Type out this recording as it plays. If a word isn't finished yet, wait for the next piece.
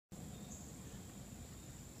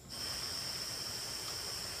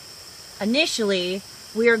Initially,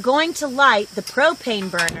 we are going to light the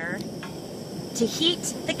propane burner to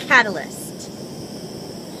heat the catalyst.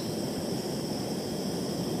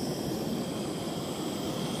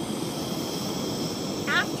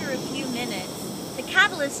 After a few minutes, the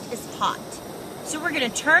catalyst is hot, so we're going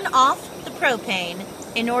to turn off the propane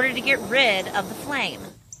in order to get rid of the flame.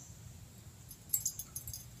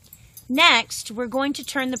 Next, we're going to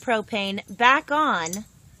turn the propane back on,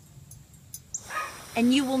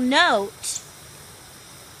 and you will note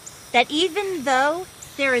that even though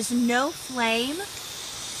there is no flame,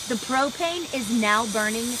 the propane is now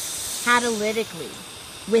burning catalytically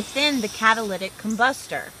within the catalytic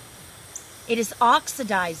combustor. It is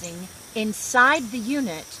oxidizing inside the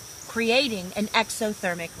unit, creating an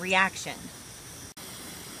exothermic reaction.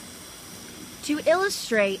 To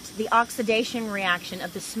illustrate the oxidation reaction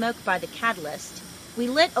of the smoke by the catalyst, we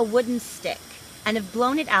lit a wooden stick and have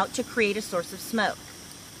blown it out to create a source of smoke.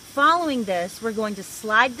 Following this, we're going to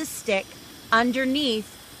slide the stick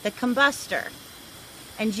underneath the combustor.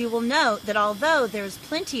 And you will note that although there is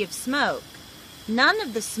plenty of smoke, none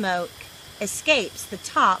of the smoke escapes the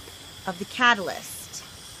top of the catalyst.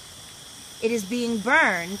 It is being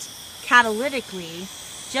burned catalytically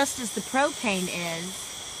just as the propane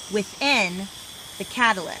is within the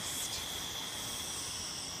catalyst.